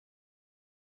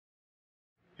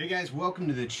Hey guys, welcome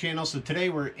to the channel. So today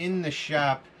we're in the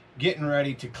shop getting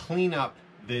ready to clean up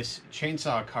this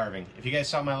chainsaw carving. If you guys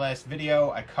saw my last video,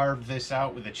 I carved this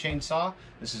out with a chainsaw.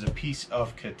 This is a piece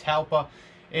of catalpa,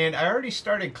 and I already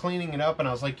started cleaning it up, and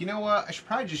I was like, you know what, I should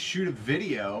probably just shoot a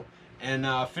video and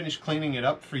finish cleaning it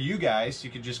up for you guys so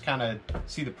you could just kind of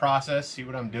see the process, see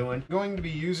what I'm doing. Going to be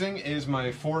using is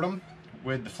my foredom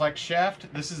with the flex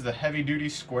shaft. This is the heavy duty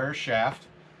square shaft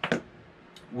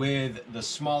with the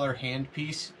smaller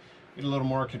handpiece. Get a little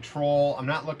more control. I'm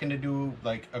not looking to do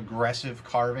like aggressive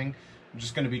carving. I'm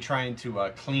just going to be trying to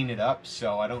clean it up,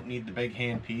 so I don't need the big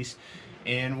handpiece.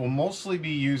 And we'll mostly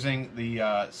be using the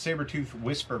saburrtooth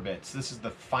whisper bits. This is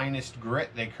the finest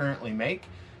grit they currently make,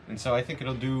 and so I think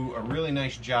it'll do a really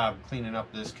nice job cleaning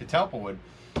up this catalpa wood.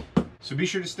 So be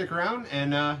sure to stick around,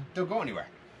 and don't go anywhere.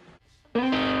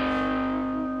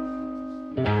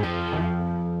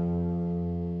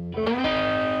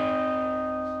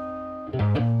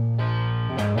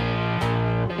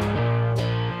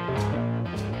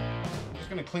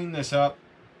 Clean this up.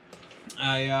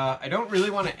 I don't really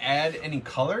want to add any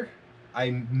color. I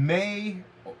may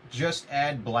just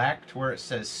add black to where it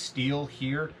says steel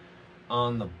here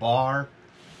on the bar,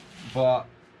 but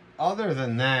other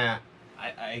than that,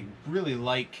 I really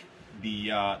like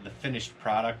the finished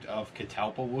product of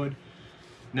catalpa wood.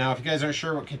 Now, if you guys aren't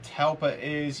sure what catalpa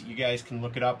is, you guys can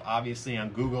look it up obviously on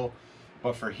Google,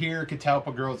 but for here,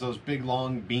 catalpa grows those big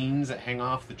long beams that hang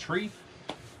off the tree.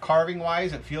 Carving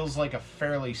wise, it feels like a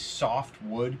fairly soft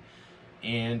wood,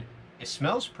 and it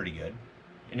smells pretty good,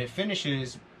 and it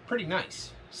finishes pretty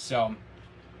nice. So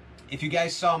if you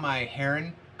guys saw my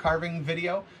heron carving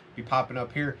video, be popping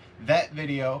up here, that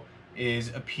video is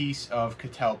a piece of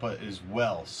catalpa as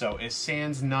well. So it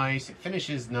sands nice, it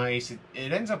finishes nice, it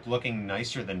ends up looking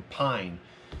nicer than pine,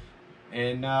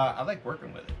 and I like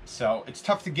working with it. So it's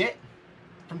tough to get.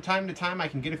 From time to time I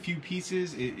can get a few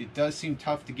pieces. It does seem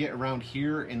tough to get around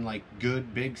here in like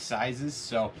good big sizes,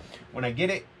 so when I get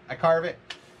it, I carve it,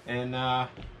 and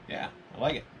yeah, I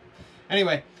like it.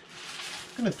 Anyway,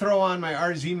 I'm gonna throw on my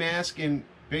RZ mask and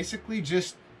basically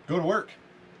just go to work.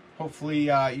 Hopefully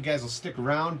you guys will stick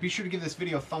around. Be sure to give this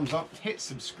video a thumbs up, hit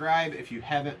subscribe if you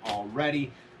haven't already.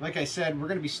 Like I said, we're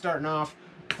gonna be starting off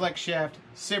flex shaft,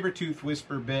 saburrtooth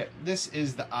whisper bit. This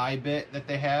is the eye bit that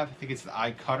they have. I think it's the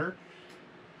eye cutter.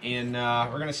 And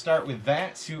we're going to start with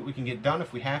that, see what we can get done.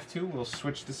 If we have to, we'll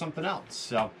switch to something else.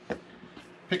 So,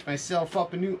 picked myself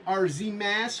up a new RZ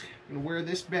mask. I'm going to wear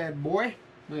this bad boy.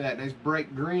 Look at that, nice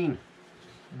bright green.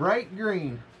 Bright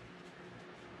green.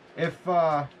 If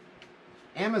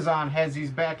Amazon has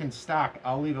these back in stock,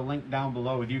 I'll leave a link down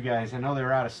below with you guys. I know they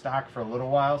were out of stock for a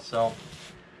little while, so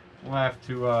we'll have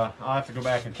to, I'll have to go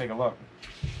back and take a look.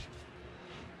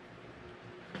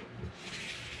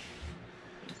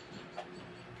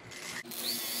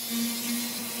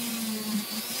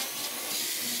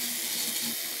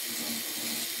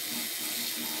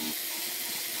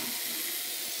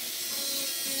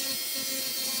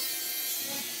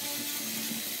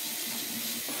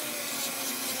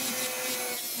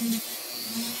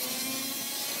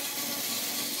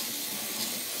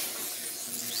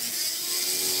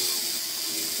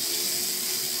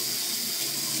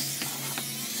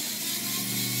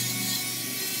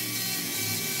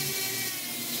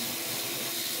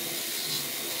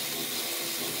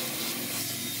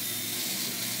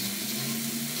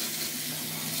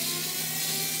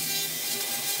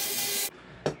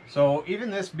 So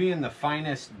even this being the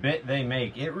finest bit they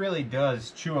make, it really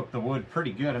does chew up the wood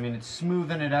pretty good. I mean, it's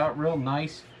smoothing it out real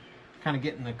nice. Kind of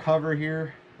getting the cover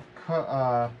here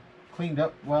cleaned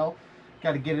up well.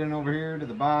 Got to get in over here to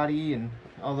the body and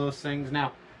all those things.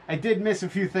 Now, I did miss a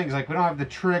few things. Like we don't have the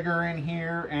trigger in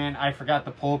here, and I forgot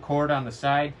the pull cord on the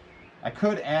side. I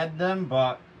could add them,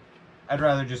 but I'd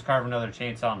rather just carve another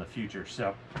chainsaw in the future.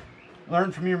 So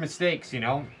learn from your mistakes, you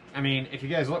know. I mean, if you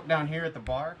guys look down here at the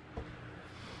bar,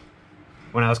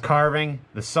 when I was carving,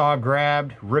 the saw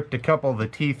grabbed, ripped a couple of the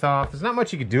teeth off. There's not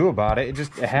much you could do about it. It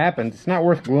just happened. It's not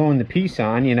worth gluing the piece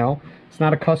on, you know. It's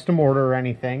not a custom order or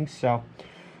anything, so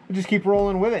we'll just keep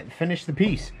rolling with it and finish the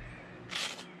piece.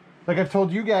 Like I've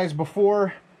told you guys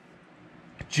before,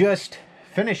 just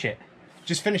finish it.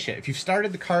 Just finish it. If you've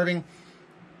started the carving,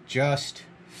 just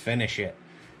finish it.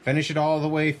 Finish it all the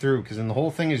way through, because then the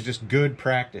whole thing is just good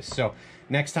practice. So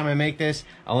next time I make this,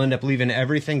 I'll end up leaving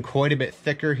everything quite a bit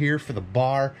thicker here for the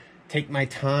bar. Take my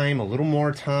time, a little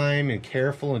more time, and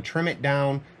careful, and trim it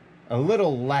down a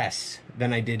little less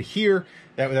than I did here.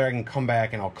 That way I can come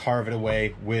back and I'll carve it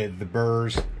away with the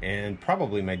burrs and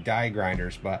probably my die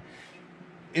grinders. But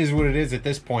is what it is at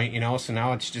this point, you know. So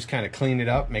now it's just kind of clean it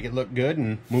up, make it look good,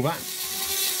 and move on.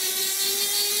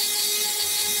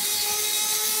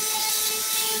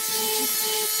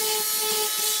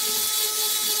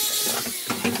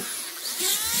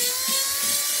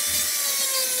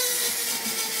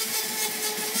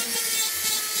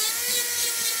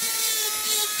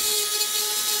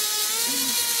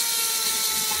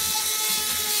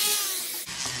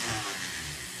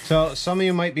 So some of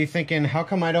you might be thinking, how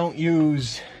come I don't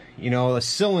use, you know, a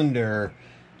cylinder,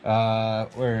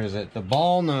 where is it, the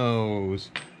ball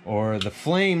nose, or the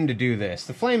flame to do this?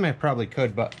 The flame I probably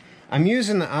could, but I'm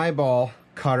using the eyeball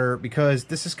cutter because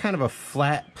this is kind of a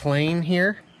flat plane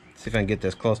here. Let's see if I can get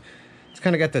this close. It's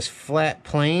kind of got this flat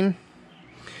plane.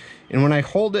 And when I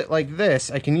hold it like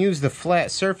this, I can use the flat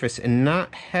surface and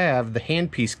not have the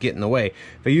handpiece get in the way.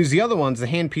 If I use the other ones, the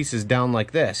handpiece is down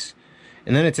like this.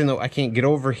 And then it's in the, I can't get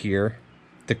over here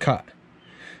to cut.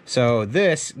 So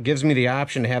this gives me the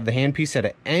option to have the handpiece at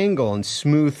an angle and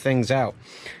smooth things out.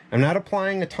 I'm not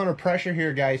applying a ton of pressure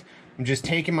here, guys. I'm just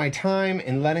taking my time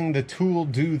and letting the tool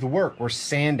do the work. We're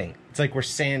sanding. It's like we're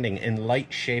sanding and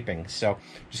light shaping. So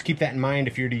just keep that in mind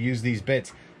if you're to use these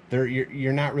bits.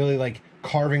 You're not really like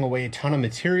carving away a ton of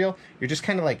material. You're just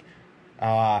kind of like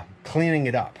cleaning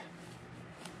it up.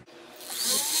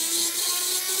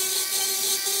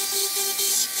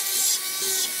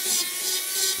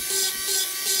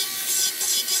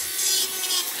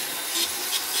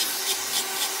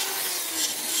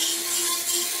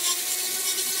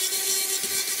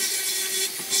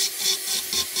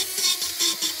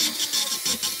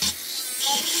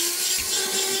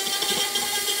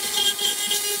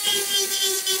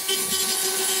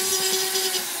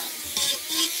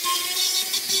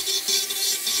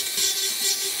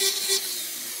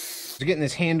 Getting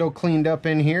this handle cleaned up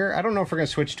in here. I don't know if we're gonna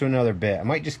switch to another bit. I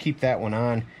might just keep that one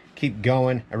on, keep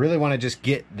going. I really want to just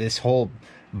get this whole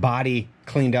body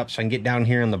cleaned up so I can get down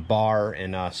here in the bar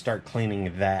and start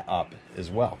cleaning that up as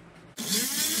well.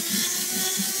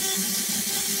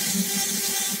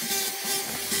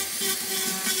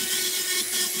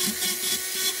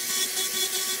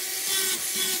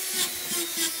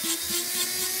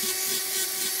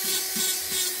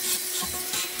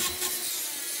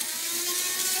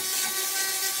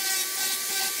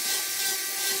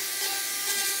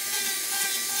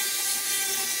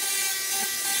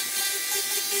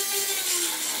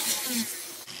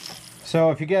 So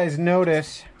if you guys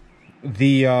notice,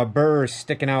 the burr is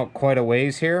sticking out quite a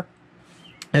ways here.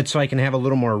 That's so I can have a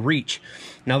little more reach.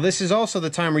 Now this is also the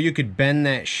time where you could bend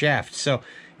that shaft. So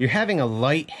you're having a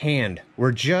light hand.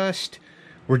 We're just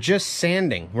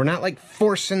sanding. We're not like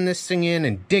forcing this thing in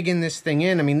and digging this thing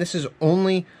in. I mean, this is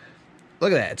only,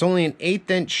 look at that. It's only an 1/8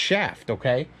 inch shaft,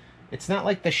 okay? It's not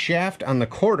like the shaft on the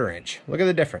 1/4 inch. Look at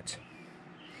the difference.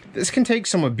 This can take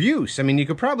some abuse. I mean, you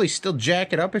could probably still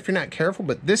jack it up if you're not careful,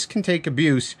 but this can take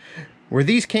abuse where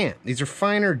these can't. These are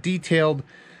finer, detailed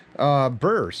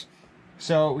burrs.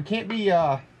 So we can't be, you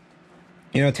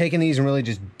know, taking these and really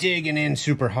just digging in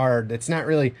super hard. That's not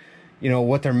really, you know,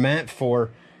 what they're meant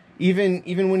for. Even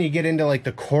when you get into like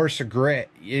the coarser grit,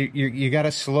 you got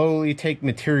to slowly take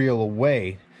material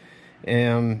away.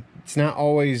 It's not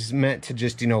always meant to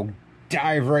just, you know,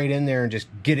 dive right in there and just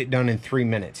get it done in 3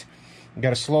 minutes. You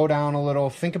got to slow down a little,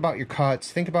 think about your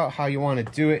cuts, think about how you want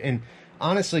to do it. And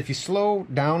honestly, if you slow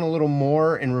down a little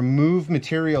more and remove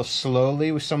material slowly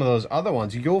with some of those other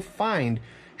ones, you'll find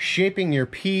shaping your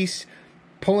piece,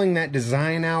 pulling that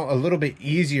design out a little bit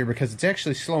easier because it's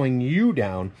actually slowing you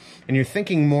down and you're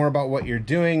thinking more about what you're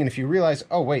doing. And if you realize,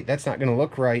 oh wait, that's not going to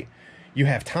look right, you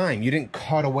have time. You didn't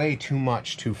cut away too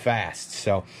much too fast.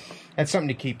 So that's something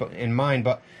to keep in mind.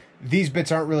 But these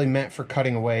bits aren't really meant for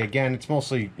cutting away. Again, it's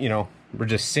mostly, you know, we're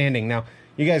just sanding. Now,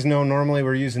 you guys know normally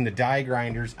we're using the die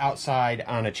grinders outside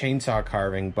on a chainsaw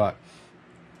carving, but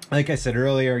like I said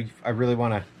earlier, I really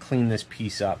want to clean this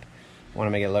piece up. I want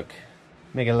to make it look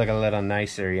a little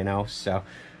nicer, you know. So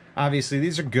obviously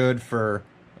these are good for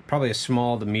probably a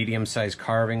small to medium sized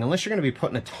carving, unless you're going to be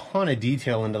putting a ton of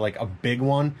detail into like a big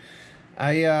one.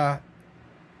 I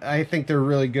think they're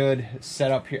really good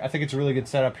setup here. I think it's a really good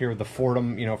setup here with the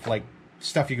foredom, you know, for like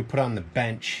stuff you could put on the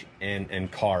bench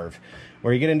and carve.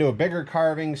 Where you get into a bigger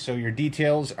carving, so your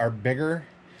details are bigger,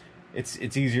 it's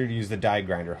easier to use the die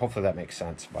grinder. Hopefully that makes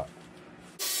sense. But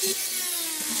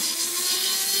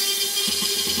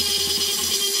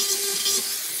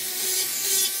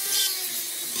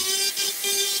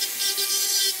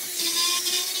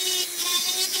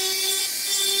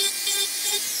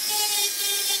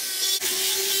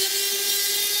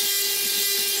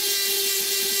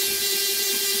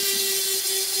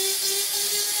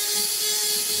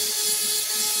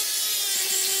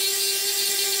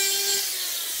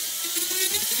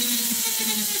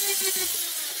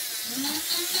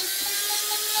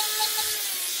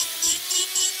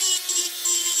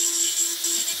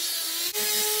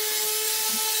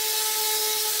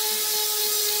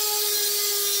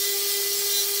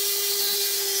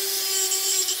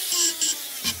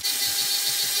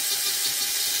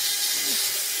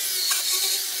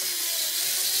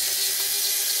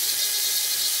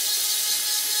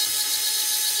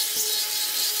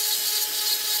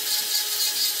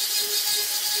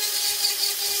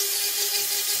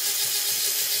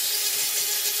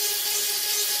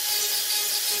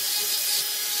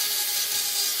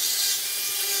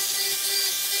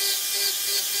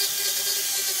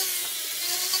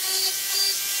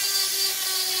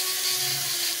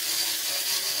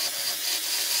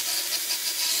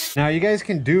Now you guys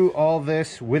can do all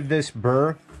this with this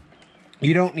burr.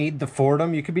 You don't need the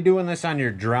foredom. You could be doing this on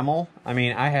your Dremel. I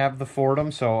mean, I have the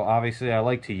foredom, so obviously I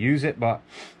like to use it, but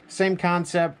same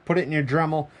concept. Put it in your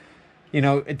Dremel. You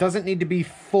know, it doesn't need to be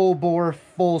full bore,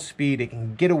 full speed. It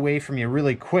can get away from you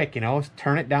really quick, you know.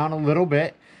 Turn it down a little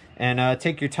bit and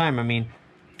take your time. I mean,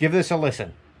 give this a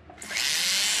listen.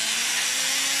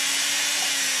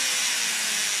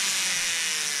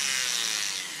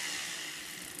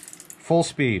 Full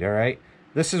speed, all right?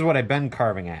 This is what I've been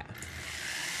carving at.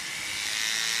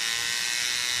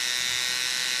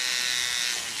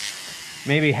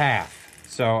 Maybe half.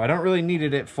 So I don't really need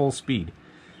it at full speed.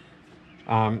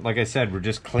 Like I said, we're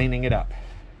just cleaning it up.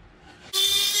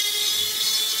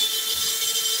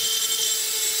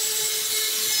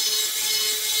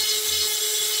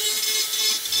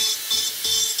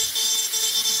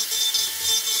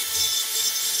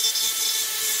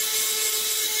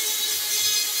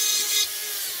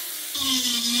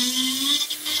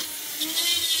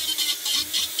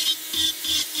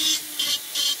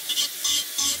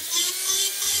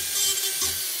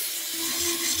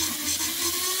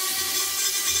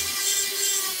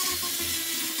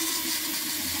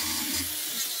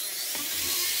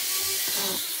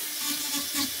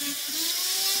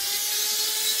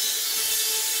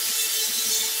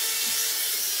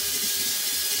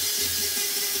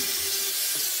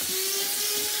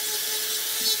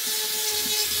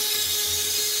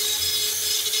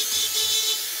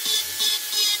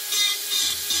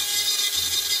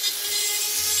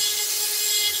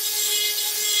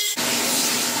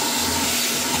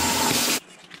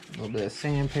 A little bit of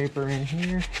sandpaper in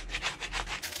here.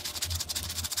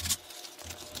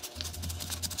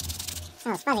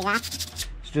 Oh, it's fuzzy, Rock.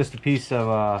 It's just a piece of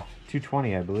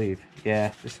 220, I believe.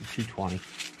 Yeah, this is 220.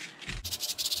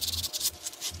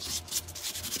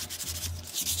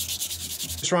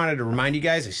 Just wanted to remind you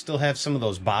guys, I still have some of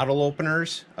those bottle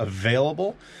openers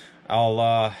available.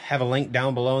 I'll have a link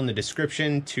down below in the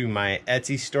description to my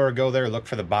Etsy store. Go there, look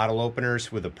for the bottle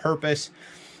openers with a purpose.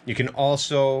 You can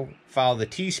also follow the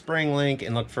Teespring link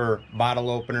and look for bottle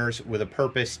openers with a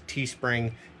purpose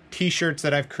Teespring t-shirts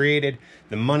that I've created.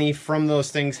 The money from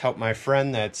those things help my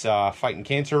friend that's fighting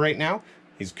cancer right now.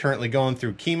 He's currently going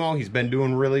through chemo. He's been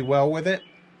doing really well with it,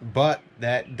 but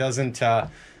that doesn't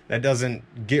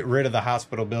get rid of the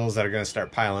hospital bills that are going to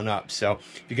start piling up. So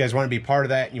if you guys want to be part of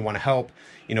that and you want to help,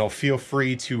 you know, feel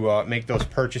free to make those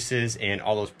purchases, and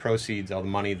all those proceeds, all the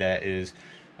money that is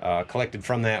collected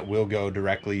from that will go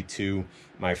directly to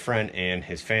my friend and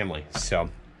his family. So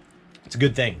it's a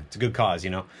good thing. It's a good cause,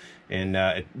 you know, and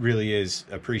it really is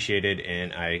appreciated,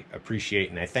 and I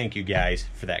appreciate and I thank you guys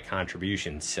for that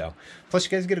contribution. So plus you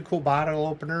guys get a cool bottle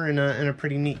opener and a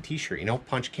pretty neat t-shirt, you know,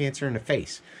 punch cancer in the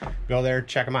face. Go there,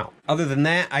 check them out. Other than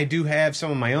that, I do have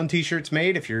some of my own t-shirts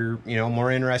made if you're, you know,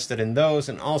 more interested in those.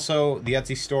 And also the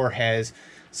Etsy store has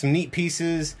some neat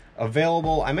pieces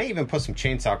available. I may even put some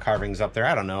chainsaw carvings up there.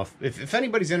 I don't know. If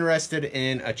anybody's interested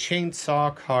in a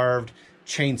chainsaw carved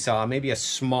chainsaw, maybe a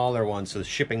smaller one so the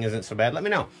shipping isn't so bad, let me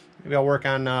know. Maybe I'll work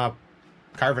on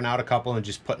carving out a couple and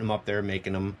just putting them up there,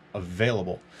 making them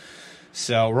available.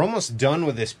 So we're almost done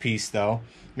with this piece though.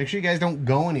 Make sure you guys don't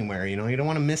go anywhere, you know, you don't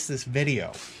want to miss this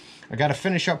video. I got to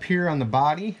finish up here on the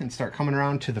body and start coming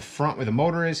around to the front where the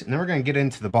motor is, and then we're going to get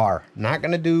into the bar. Not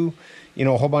going to do, you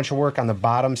know, a whole bunch of work on the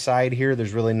bottom side here.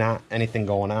 There's really not anything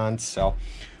going on, so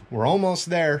we're almost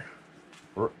there.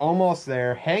 We're almost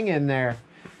there. Hang in there.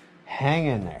 Hang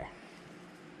in there.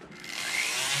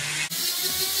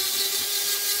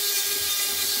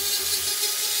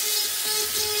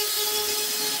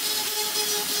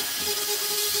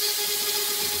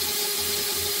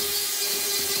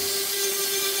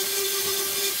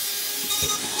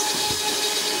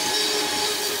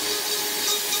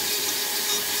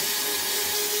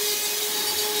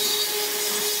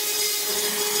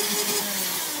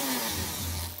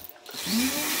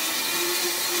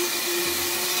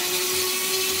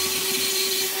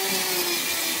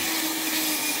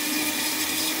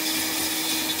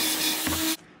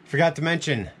 Forgot to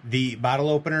mention the bottle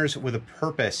openers with a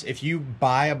purpose. If you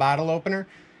buy a bottle opener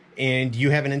and you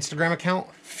have an Instagram account,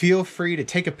 feel free to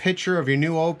take a picture of your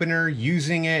new opener,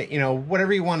 using it, you know,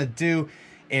 whatever you want to do,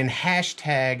 and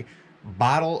hashtag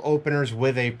bottle openers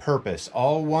with a purpose.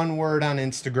 All one word on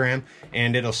Instagram,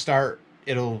 and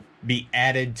it'll be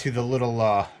added to the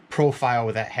little profile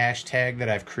with that hashtag that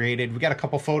I've created. We got a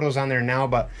couple photos on there now,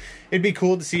 but it'd be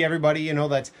cool to see everybody, you know,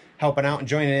 that's helping out and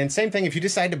joining in. Same thing, if you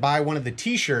decide to buy one of the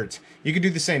t-shirts, you could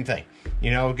do the same thing. You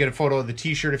know, get a photo of the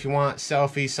t-shirt if you want,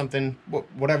 selfie, something,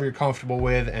 whatever you're comfortable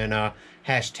with, and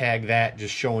hashtag that,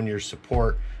 just showing your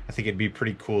support. I I think it'd be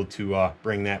pretty cool to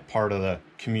bring that part of the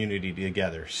community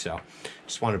together. So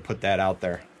just wanted to put that out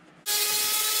there.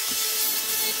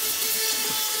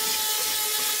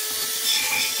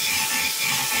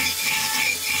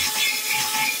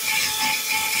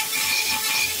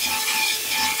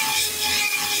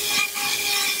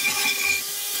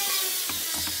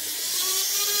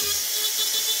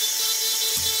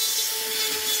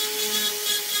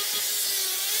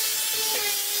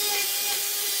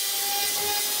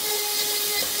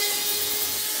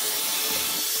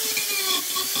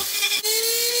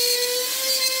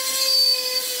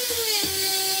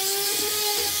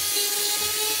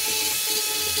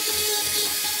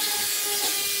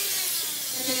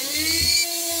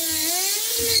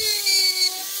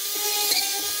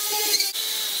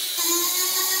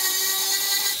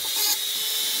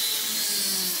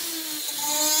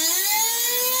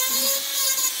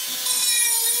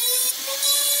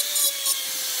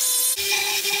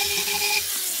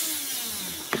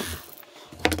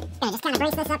 Gonna just kind of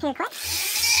brace this up here quick.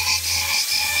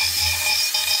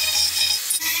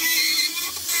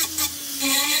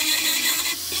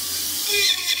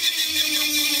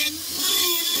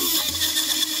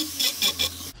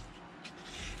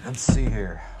 Let's see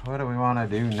here. What do we want to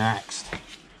do next?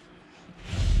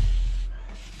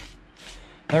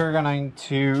 We're going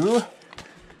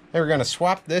to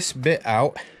swap this bit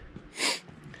out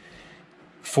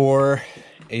for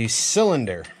a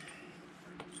cylinder.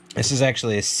 This is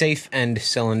actually a safe end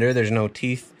cylinder. There's no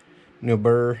teeth, no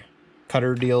burr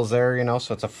cutter deals there, you know,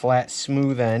 so it's a flat,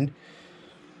 smooth end.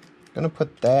 Gonna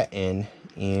put that in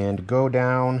and go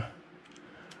down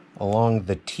along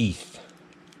the teeth.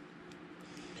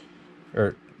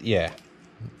 Or, yeah,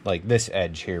 like this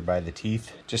edge here by the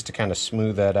teeth, just to kind of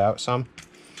smooth that out some.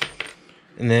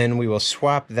 And then we will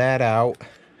swap that out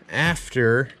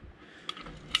after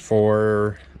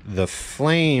for the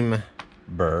flame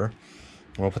burr.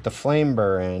 We'll put the flame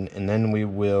burr in, and then we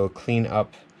will clean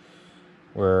up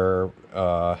where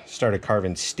started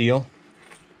carving steel.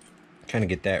 Kind of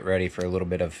get that ready for a little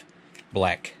bit of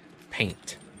black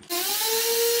paint.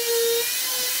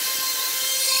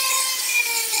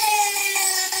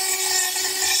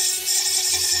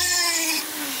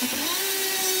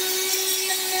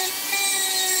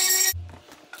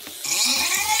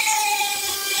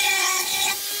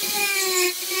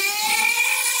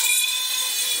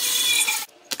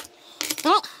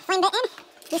 Alright, flame bit in.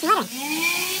 Do some lettering.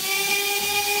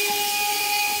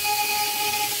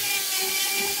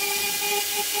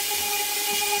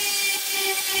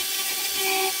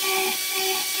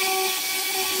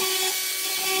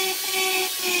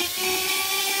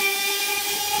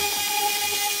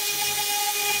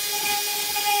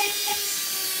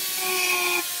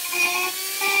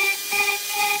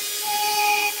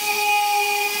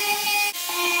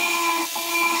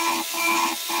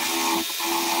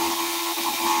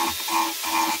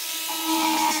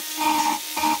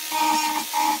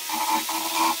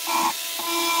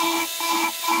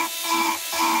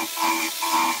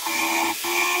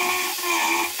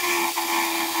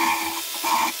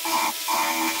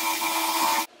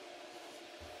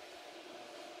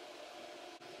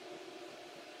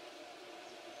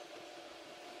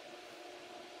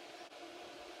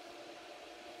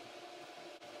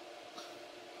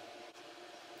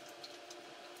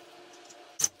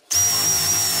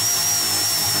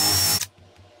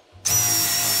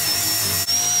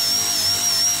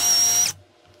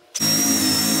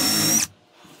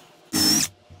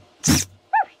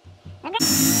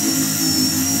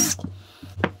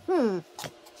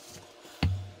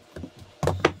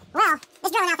 Well,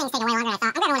 this drilling out thing's taking way longer than I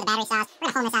thought. I'm grabbing one of the battery saws.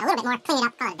 We're gonna hone this out a little bit more, clean it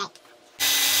up, call it a day.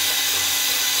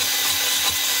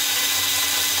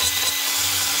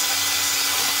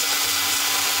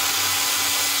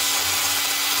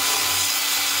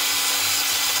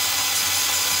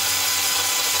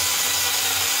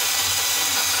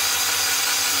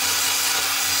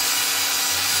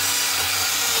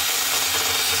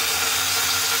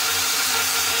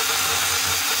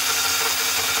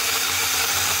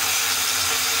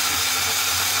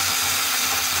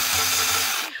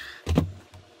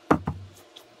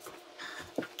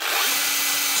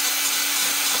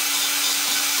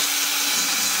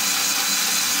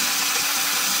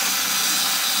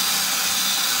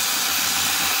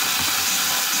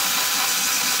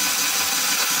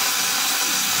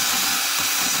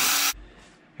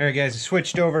 Alright guys, I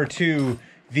switched over to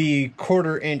the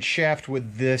 1/4 inch shaft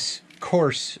with this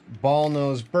coarse ball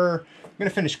nose burr. I'm going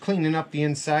to finish cleaning up the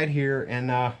inside here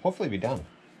and hopefully be done.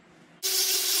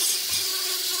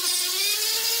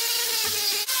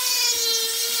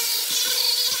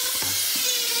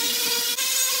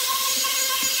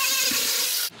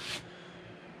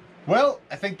 Well,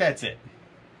 I think that's it.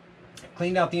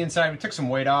 Cleaned out the inside. We took some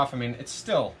weight off. I mean, it's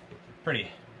still pretty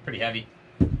heavy.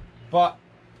 But,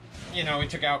 you know, we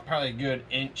took out probably a good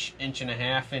inch and a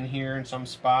half in here in some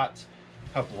spots.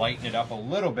 Help lighten it up a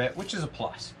little bit, which is a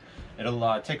plus.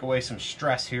 It'll take away some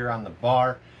stress here on the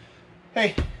bar.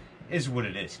 Hey, is what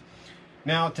it is.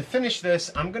 Now, to finish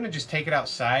this, I'm going to just take it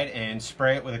outside and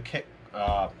spray it with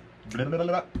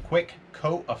a quick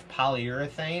coat of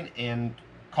polyurethane and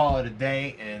call it a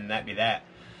day, and that be that.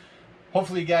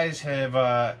 Hopefully you guys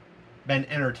have been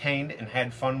entertained and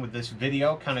had fun with this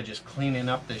video, kind of just cleaning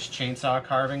up this chainsaw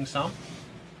carving some.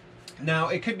 Now,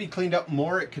 it could be cleaned up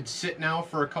more. It could sit now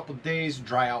for a couple days,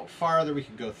 dry out farther. We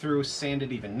could go through, sand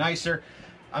it even nicer.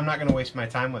 I'm not going to waste my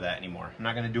time with that anymore. I'm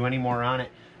not going to do any more on it.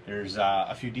 There's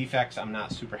a few defects I'm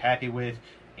not super happy with,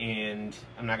 and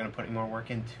I'm not going to put any more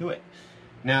work into it.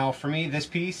 Now, for me, this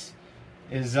piece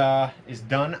is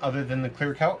done other than the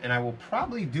clear coat, and I will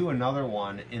probably do another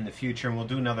one in the future, and we'll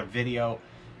do another video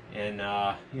and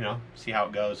you know, see how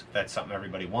it goes, if that's something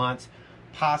everybody wants.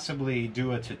 Possibly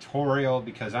do a tutorial,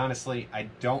 because honestly I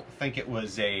don't think it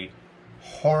was a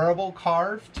horrible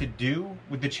carve to do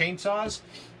with the chainsaws.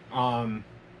 I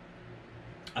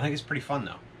think it's pretty fun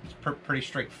though. It's pretty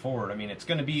straightforward. I mean, it's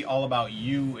going to be all about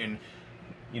you and,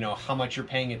 you know, how much you're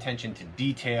paying attention to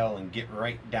detail and get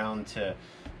right down to,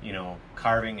 you know,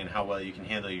 carving and how well you can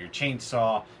handle your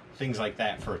chainsaw, things like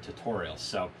that for a tutorial.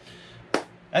 So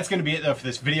that's going to be it though for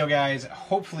this video, guys.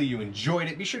 Hopefully you enjoyed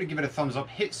it. Be sure to give it a thumbs up,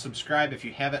 hit subscribe if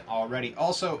you haven't already.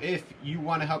 Also, if you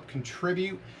want to help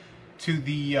contribute to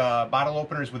the bottle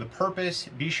openers with a purpose,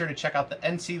 be sure to check out the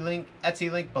Etsy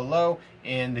link below,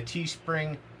 and the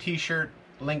Teespring t-shirt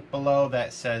link below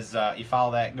that says, you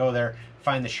follow that, go there,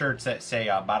 find the shirts that say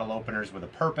bottle openers with a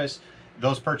purpose.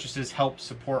 Those purchases help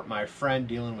support my friend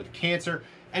dealing with cancer.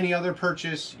 Any other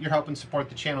purchase, you're helping support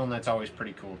the channel, and that's always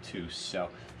pretty cool too. So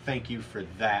thank you for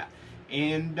that.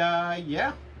 And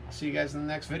yeah, I'll see you guys in the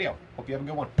next video. Hope you have a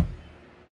good one.